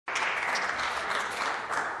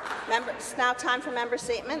It's now time for member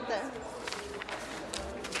statement.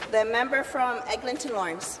 The member from Eglinton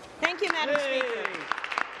Lawrence. Thank you, Madam Speaker.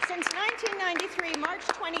 Since 1993, March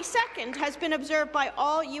 22nd has been observed by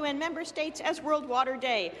all UN member states as World Water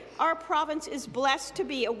Day. Our province is blessed to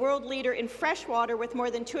be a world leader in fresh water with more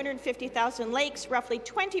than 250,000 lakes, roughly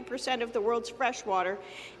 20% of the world's fresh water.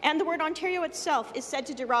 And the word Ontario itself is said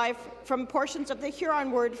to derive from portions of the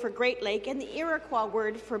Huron word for Great Lake and the Iroquois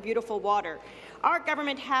word for beautiful water. Our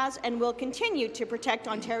government has and will continue to protect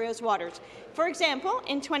Ontario's waters. For example,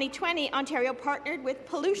 in 2020, Ontario partnered with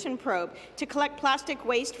Pollution Probe to collect plastic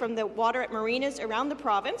waste from the water at marinas around the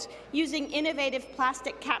province using innovative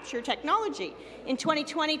plastic capture technology. In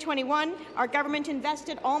 2020-21, our government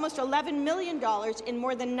invested almost $11 million in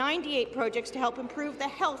more than 98 projects to help improve the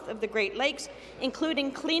health of the Great Lakes,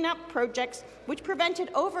 including cleanup projects which prevented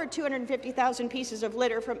over 250,000 pieces of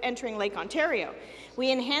litter from entering Lake Ontario.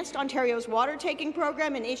 We enhanced Ontario's water-taking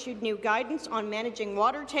program and issued new guidance on managing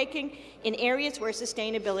water-taking in areas where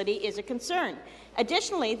sustainability is a concern.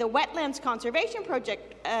 Additionally, the Wetlands Conservation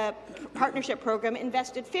Project Partnership Program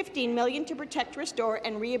invested $15 million to protect, restore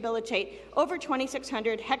and rehabilitate over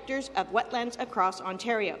 2,600 hectares of wetlands across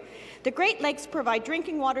Ontario. The Great Lakes provide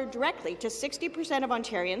drinking water directly to 60% of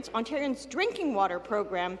Ontarians. Ontarians' drinking water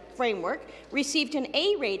program framework received an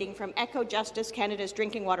A rating from Eco Justice Canada's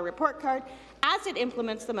Drinking Water Report Card, as it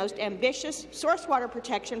implements the most ambitious source water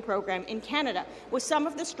protection program in Canada, with some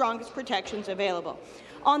of the strongest protections available.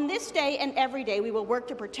 On this day and every day, we will work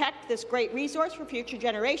to protect this great resource for future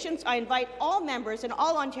generations. I invite all members and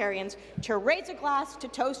all Ontarians to raise a glass to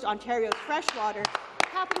toast Ontario's fresh water.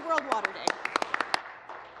 Happy World Water Day.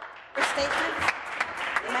 For statement,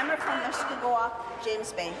 the member from Mushkegowuk,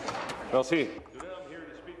 James Bay. Merci.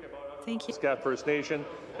 Thank you. Scat First Nation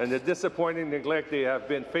and the disappointing neglect they have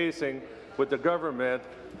been facing with the government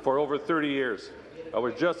for over 30 years. I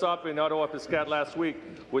was just up in Ottawa-Piscat last week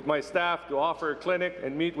with my staff to offer a clinic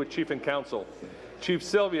and meet with Chief and Council. Chief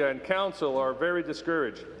Sylvia and Council are very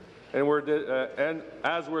discouraged, and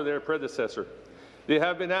as were their predecessor. They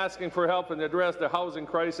have been asking for help and address the housing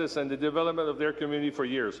crisis and the development of their community for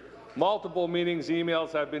years. Multiple meetings,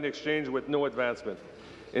 emails have been exchanged with no advancement.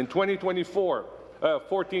 In 2014, a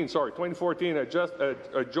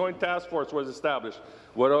joint task force was established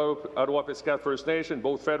with Ottawa-Piscat First Nation,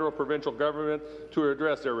 both federal provincial government, to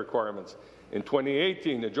address their requirements. In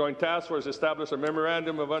 2018, the joint task force established a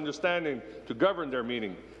memorandum of understanding to govern their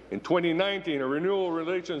meeting. In 2019, a renewal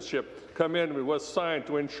relationship commitment was signed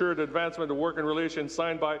to ensure the advancement of working relations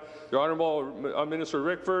signed by the Honourable Minister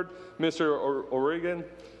Rickford, Mr. O'Regan,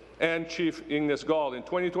 and Chief Ignace Gall. In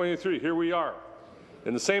 2023, here we are,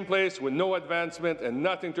 in the same place with no advancement and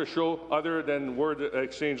nothing to show other than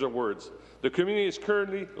exchange of words. The community is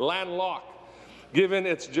currently landlocked, given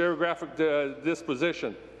its geographic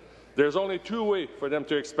disposition. There's only two ways for them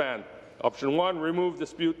to expand. Option 1, remove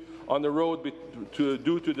dispute on the road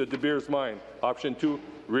due to the De Beers mine. Option 2,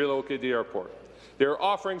 relocate the airport. They're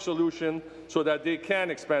offering solutions so that they can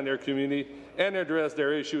expand their community and address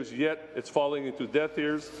their issues, yet it's falling into deaf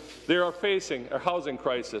ears. They are facing a housing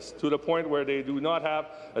crisis to the point where they do not have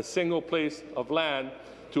a single place of land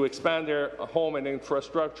to expand their home and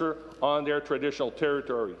infrastructure on their traditional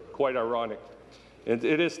territory. Quite ironic. And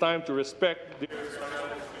it is time to respect the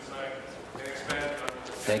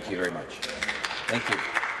Thank you very much. Thank you.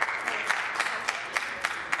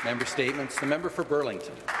 Member statements. The member for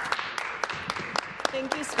Burlington.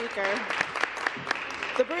 Thank you, Speaker.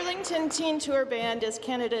 The Burlington Teen Tour Band is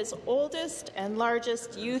Canada's oldest and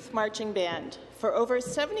largest youth marching band. For over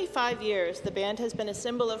 75 years, the band has been a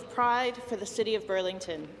symbol of pride for the city of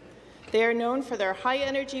Burlington. They are known for their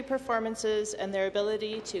high-energy performances and their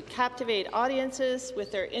ability to captivate audiences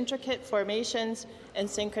with their intricate formations and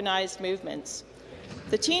synchronized movements.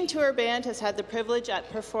 The Teen Tour Band has had the privilege at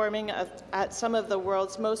performing at some of the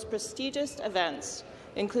world's most prestigious events,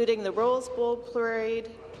 including the Rose Bowl Parade,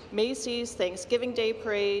 Macy's Thanksgiving Day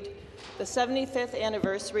Parade, the 75th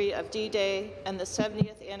anniversary of D-Day, and the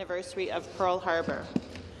 70th anniversary of Pearl Harbor.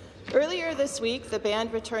 Earlier this week, the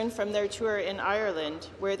band returned from their tour in Ireland,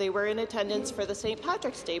 where they were in attendance for the St.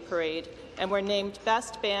 Patrick's Day Parade and were named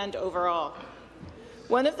Best Band overall.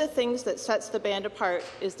 One of the things that sets the band apart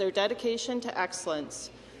is their dedication to excellence.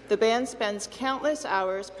 The band spends countless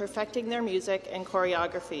hours perfecting their music and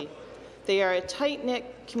choreography. They are a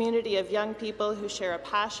tight-knit community of young people who share a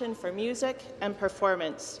passion for music and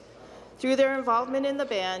performance. Through their involvement in the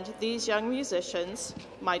band, these young musicians,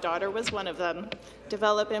 my daughter was one of them,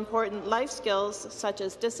 develop important life skills such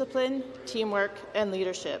as discipline, teamwork, and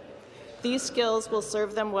leadership. These skills will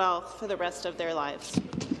serve them well for the rest of their lives.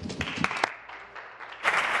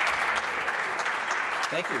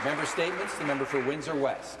 Thank you. Member Statements. The member for Windsor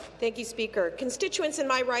West. Thank you, Speaker. Constituents in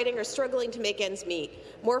my riding are struggling to make ends meet.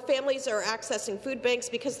 More families are accessing food banks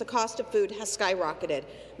because the cost of food has skyrocketed.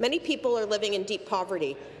 Many people are living in deep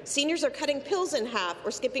poverty. Seniors are cutting pills in half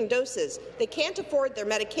or skipping doses. They can't afford their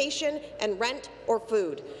medication and rent or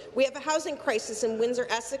food. We have a housing crisis in Windsor,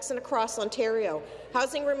 Essex, and across Ontario.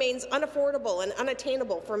 Housing remains unaffordable and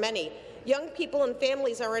unattainable for many. Young people and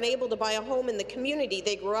families are unable to buy a home in the community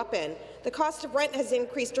they grew up in. The cost of rent has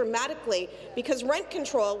increased dramatically because rent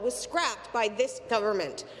control was scrapped by this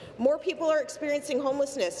government. More people are experiencing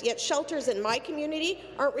homelessness, yet shelters in my community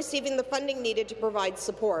aren't receiving the funding needed to provide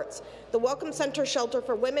supports. The Welcome Centre Shelter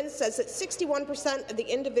for Women says that 61% of the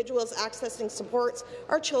individuals accessing supports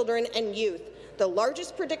are children and youth. The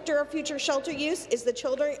largest predictor of future shelter use is the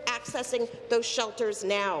children accessing those shelters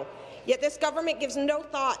now. Yet this government gives no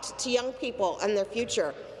thought to young people and their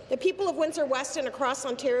future. The people of Windsor West and across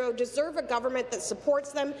Ontario deserve a government that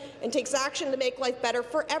supports them and takes action to make life better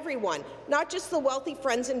for everyone, not just the wealthy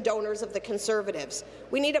friends and donors of the Conservatives.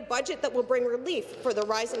 We need a budget that will bring relief for the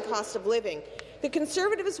rising cost of living. The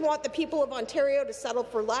Conservatives want the people of Ontario to settle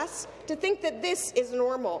for less, to think that this is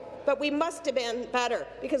normal, but we must demand better,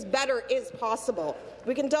 because better is possible.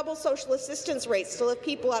 We can double social assistance rates to lift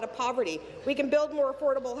people out of poverty. We can build more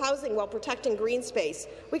affordable housing while protecting green space.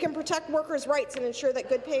 We can protect workers' rights and ensure that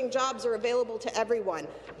good-paying jobs are available to everyone.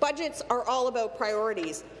 Budgets are all about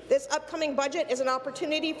priorities. This upcoming budget is an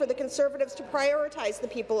opportunity for the Conservatives to prioritize the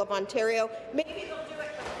people of Ontario. Maybe they'll do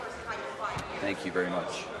it for the first time in 5 years. Thank you very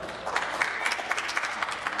much.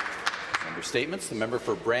 Member Statements. The member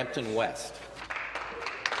for Brampton West.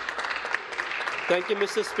 Thank you,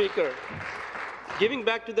 Mr. Speaker. Giving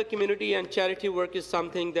back to the community and charity work is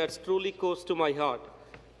something that's truly close to my heart.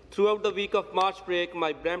 Throughout the week of March break,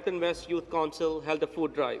 my Brampton West Youth Council held a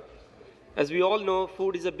food drive. As we all know,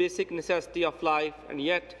 food is a basic necessity of life, and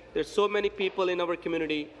yet there's so many people in our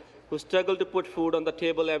community who struggle to put food on the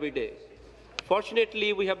table every day.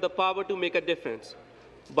 Fortunately, we have the power to make a difference.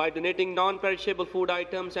 By donating non-perishable food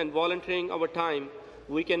items and volunteering our time,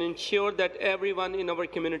 we can ensure that everyone in our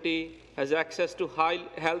community has access to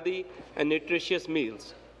healthy and nutritious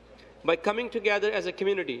meals. By coming together as a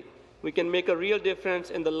community, we can make a real difference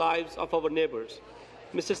in the lives of our neighbours.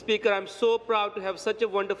 Mr. Speaker, I'm so proud to have such a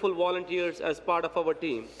wonderful volunteers as part of our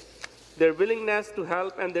team. Their willingness to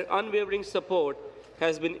help and their unwavering support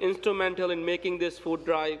has been instrumental in making this food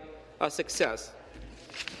drive a success.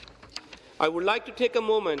 I would like to take a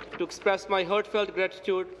moment to express my heartfelt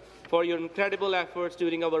gratitude for your incredible efforts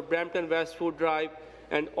during our Brampton West food drive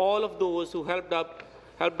and all of those who helped out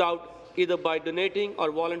either by donating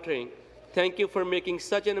or volunteering. Thank you for making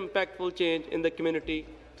such an impactful change in the community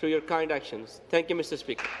through your kind actions. Thank you, Mr.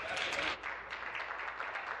 Speaker.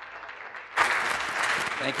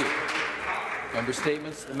 Thank you. Member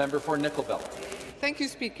Statements. The member for Nickel Belt. Thank you,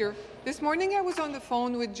 Speaker. This morning I was on the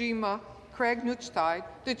phone with Jima Craig Nuchtide,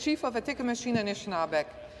 the chief of Atikameksheng Anishinaabe.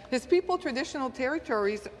 His people traditional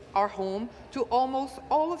territories are home to almost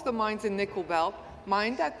all of the mines in Nickel Belt,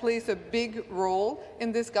 mine that plays a big role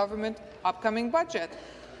in this government upcoming budget.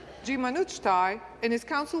 Jima Nuchtide and his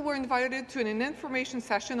council were invited to an information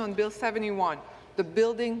session on Bill 71, the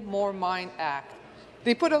Building More Mine Act.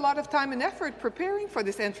 They put a lot of time and effort preparing for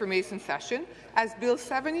this information session, as Bill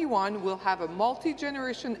 71 will have a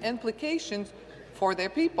multi-generation implications for their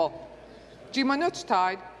people. Jima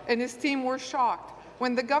Nuchtide and his team were shocked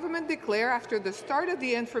when the government declared after the start of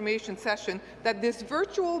the information session that this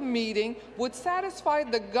virtual meeting would satisfy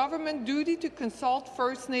the government duty to consult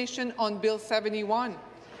First Nation on Bill 71.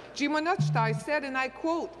 Jima Nuchtide said, and I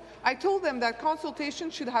quote, "I told them that consultation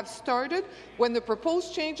should have started when the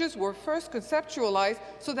proposed changes were first conceptualized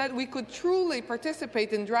so that we could truly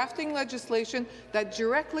participate in drafting legislation that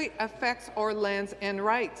directly affects our lands and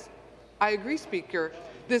rights." I agree, Speaker.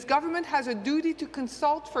 This government has a duty to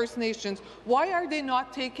consult First Nations. Why are they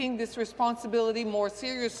not taking this responsibility more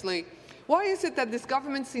seriously? Why is it that this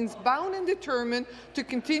government seems bound and determined to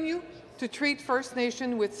continue to treat First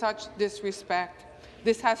Nation with such disrespect?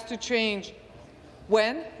 This has to change.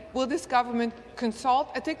 When will this government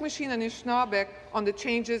consult Atikameksheng Anishinaabe on the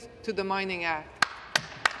changes to the Mining Act?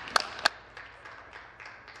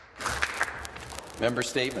 Member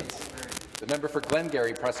Statements. The member for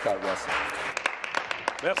Glengarry Prescott Russell.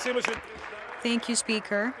 Thank you,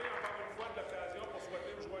 Speaker.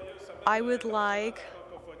 I would like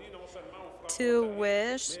to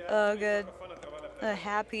wish a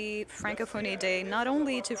happy Francophonie Day, not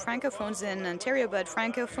only to Francophones in Ontario, but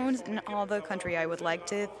Francophones in all the country. I would like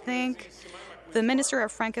to thank the Minister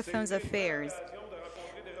of Francophones Affairs.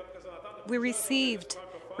 We received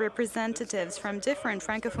representatives from different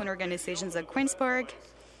Francophone organizations at Queen's Park.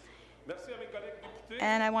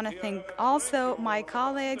 And I want to thank also my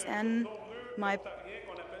colleagues and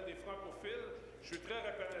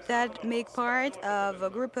that make part of a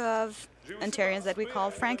group of Ontarians that we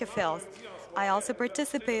call Francophiles. I also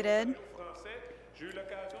participated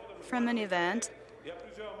from an event,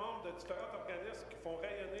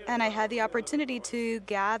 and I had the opportunity to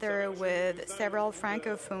gather with several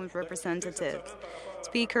Francophone representatives.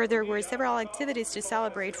 Speaker, there were several activities to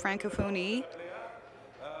celebrate Francophonie,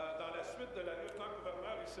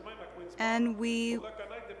 and we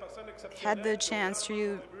had the chance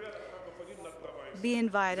to be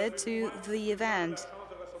invited to the event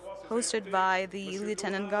hosted by the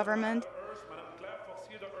Lieutenant Government,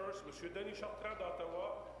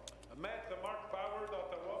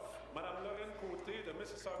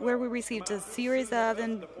 where we received a series of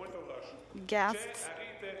guests.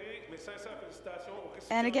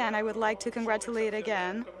 And again, I would like to congratulate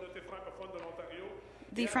again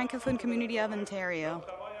the Francophone community of Ontario,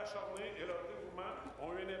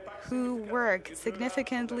 who work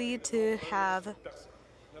significantly to have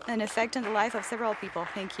an effect on the life of several people.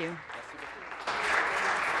 Thank you.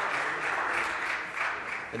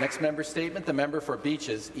 The next member statement, the member for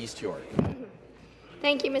Beaches, East York.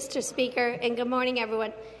 Thank you, Mr. Speaker, and good morning,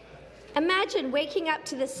 everyone. Imagine waking up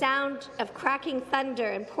to the sound of cracking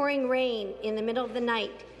thunder and pouring rain in the middle of the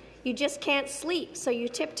night. You just can't sleep, so you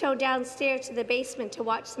tiptoe downstairs to the basement to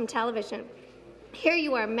watch some television. Here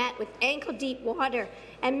you are met with ankle-deep water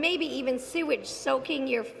and maybe even sewage soaking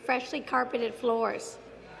your freshly carpeted floors.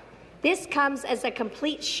 This comes as a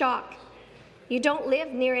complete shock. You don't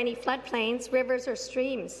live near any floodplains, rivers, or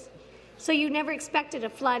streams, so you never expected a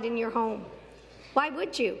flood in your home. Why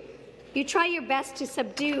would you? You try your best to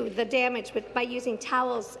subdue the damage by using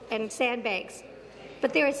towels and sandbags,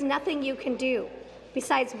 but there is nothing you can do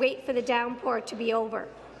besides wait for the downpour to be over.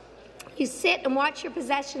 You sit and watch your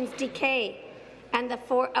possessions decay and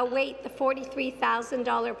await the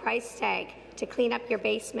 $43,000 price tag to clean up your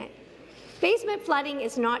basement. Basement flooding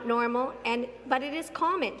is not normal, but it is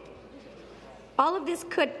common. All of this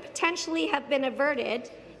could potentially have been averted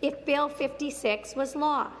if Bill 56 was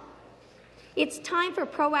law. It's time for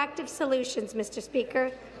proactive solutions, Mr.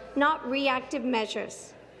 Speaker, not reactive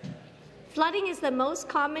measures. Flooding is the most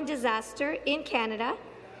common disaster in Canada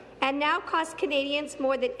and now costs Canadians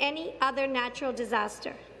more than any other natural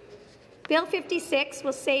disaster. Bill 56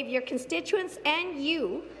 will save your constituents and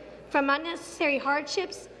you from unnecessary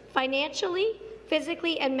hardships financially,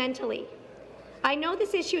 physically, and mentally. I know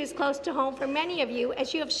this issue is close to home for many of you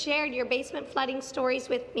as you have shared your basement flooding stories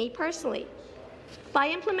with me personally. By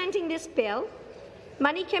implementing this bill,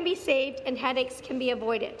 money can be saved and headaches can be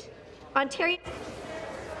avoided. Ontario.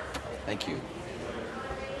 Thank you.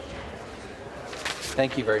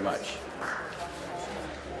 Thank you very much.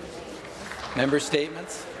 Member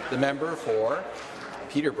statements. The member for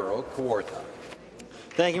Peterborough, Kawartha.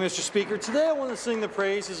 Thank you, Mr. Speaker. Today I want to sing the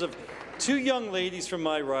praises of two young ladies from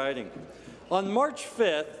my riding. On March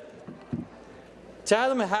 5th,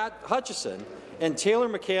 Tatum Hutchison and Taylor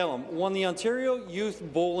McCallum won the Ontario Youth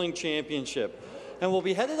Bowling Championship and will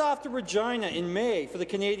be headed off to Regina in May for the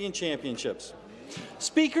Canadian Championships.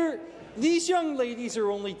 Speaker, these young ladies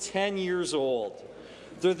are only 10 years old.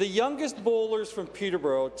 They're the youngest bowlers from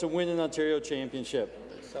Peterborough to win an Ontario Championship.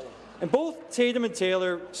 And both Tatum and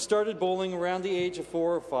Taylor started bowling around the age of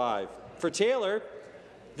 4 or 5. For Taylor,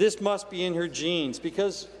 this must be in her genes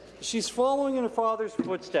because she's following in her father's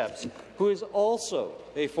footsteps, who is also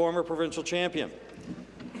a former provincial champion.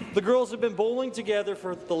 The girls have been bowling together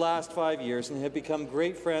for the last 5 years and have become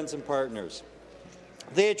great friends and partners.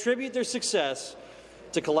 They attribute their success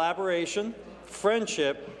to collaboration,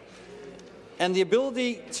 friendship, and the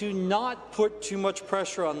ability to not put too much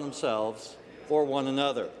pressure on themselves or one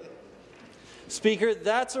another. Speaker,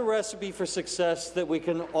 that's a recipe for success that we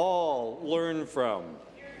can all learn from.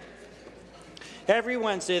 Every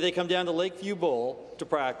Wednesday, they come down to Lakeview Bowl to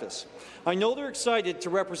practice. I know they're excited to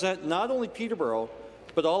represent not only Peterborough,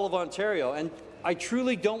 but all of Ontario, and I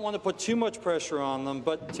truly don't want to put too much pressure on them,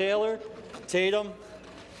 but Taylor, Tatum,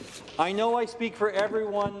 I know I speak for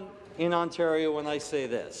everyone in Ontario when I say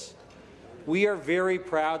this. We are very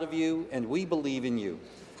proud of you, and we believe in you.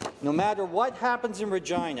 No matter what happens in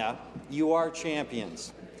Regina, you are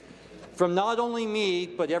champions. From not only me,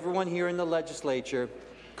 but everyone here in the legislature,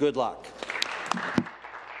 good luck.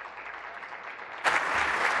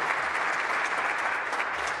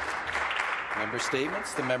 Member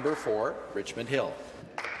statements. The member for Richmond Hill.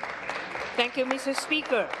 Thank you, Mr.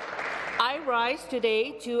 Speaker. I rise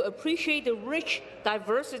today to appreciate the rich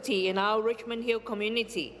diversity in our Richmond Hill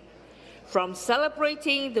community. From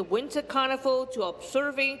celebrating the Winter Carnival to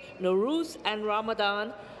observing Nowruz and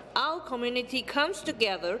Ramadan, our community comes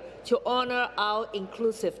together to honor our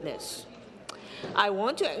inclusiveness. I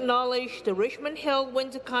want to acknowledge the Richmond Hill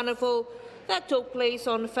Winter Carnival that took place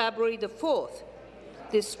on February the 4th.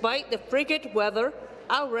 Despite the frigid weather,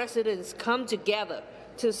 our residents come together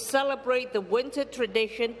to celebrate the winter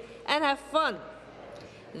tradition and have fun.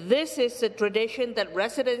 This is a tradition that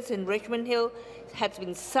residents in Richmond Hill have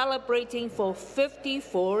been celebrating for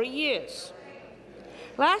 54 years.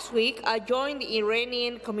 Last week, I joined the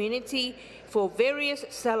Iranian community for various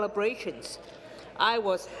celebrations. I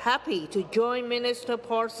was happy to join Minister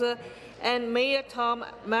Parsa and Mayor Tom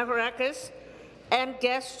Marakis and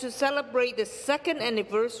guests to celebrate the second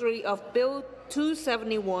anniversary of Bill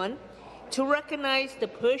 271 to recognize the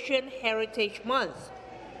Persian Heritage Month.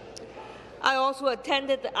 I also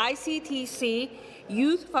attended the ICTC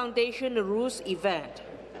Youth Foundation Nowruz event.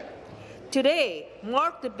 Today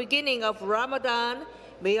marked the beginning of Ramadan.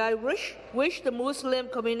 May I wish the Muslim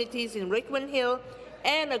communities in Richmond Hill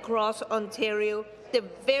and across Ontario the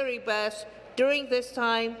very best during this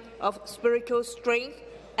time of spiritual strength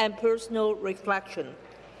and personal reflection.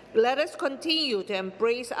 Let us continue to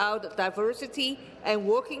embrace our diversity and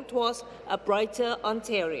working towards a brighter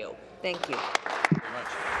Ontario. Thank you.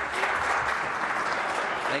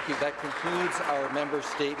 Thank you. That concludes our member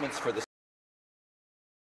statements for this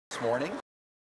morning.